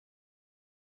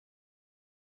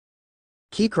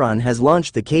Keychron has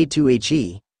launched the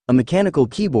K2HE, a mechanical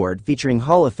keyboard featuring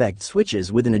Hall effect switches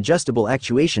with an adjustable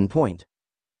actuation point.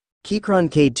 Keychron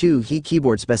K2HE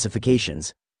keyboard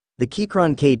specifications. The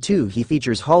Keychron K2HE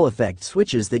features Hall effect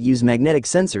switches that use magnetic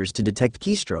sensors to detect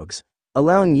keystrokes,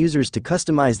 allowing users to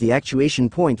customize the actuation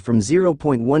point from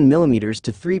 0.1 mm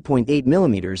to 3.8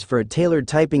 mm for a tailored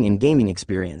typing and gaming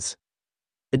experience.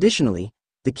 Additionally,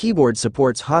 the keyboard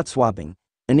supports hot swapping,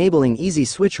 enabling easy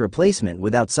switch replacement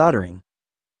without soldering.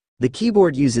 The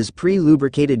keyboard uses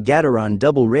pre-lubricated Keychron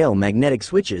double-rail magnetic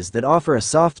switches that offer a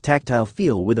soft tactile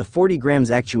feel with a 40 grams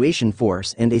actuation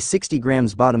force and a 60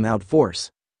 grams bottom-out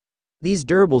force. These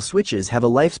durable switches have a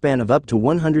lifespan of up to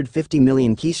 150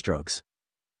 million keystrokes.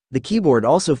 The keyboard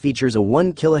also features a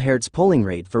 1 kHz polling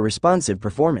rate for responsive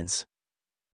performance.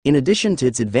 In addition to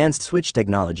its advanced switch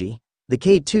technology, the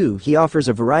K2HE offers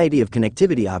a variety of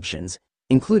connectivity options,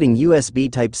 including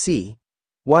USB Type-C,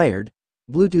 wired,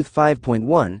 Bluetooth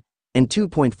 5.1, and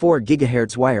 2.4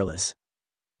 GHz wireless.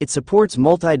 It supports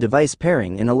multi-device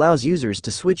pairing and allows users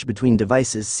to switch between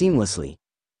devices seamlessly.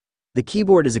 The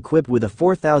keyboard is equipped with a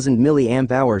 4000 mAh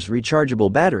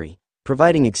rechargeable battery,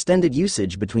 providing extended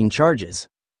usage between charges.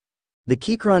 The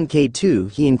Keychron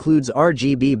K2HE includes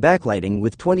RGB backlighting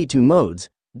with 22 modes,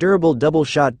 durable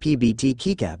double-shot PBT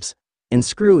keycaps, and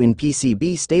screw-in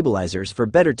PCB stabilizers for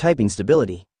better typing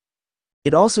stability.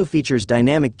 It also features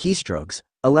dynamic keystrokes,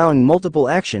 allowing multiple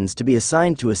actions to be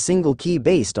assigned to a single key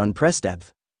based on press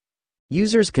depth.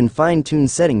 Users can fine-tune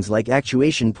settings like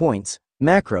actuation points,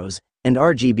 macros, and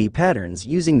RGB patterns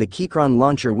using the Keychron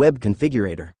Launcher web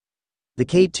configurator. The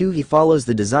K2HE follows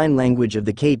the design language of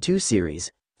the K2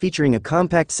 series, featuring a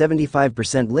compact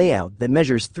 75% layout that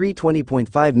measures 320.5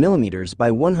 mm by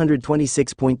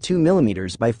 126.2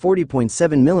 mm by 40.7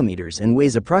 mm and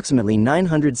weighs approximately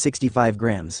 965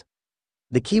 grams.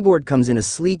 The keyboard comes in a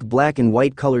sleek black and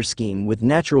white color scheme with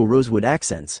natural rosewood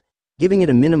accents, giving it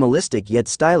a minimalistic yet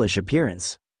stylish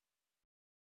appearance.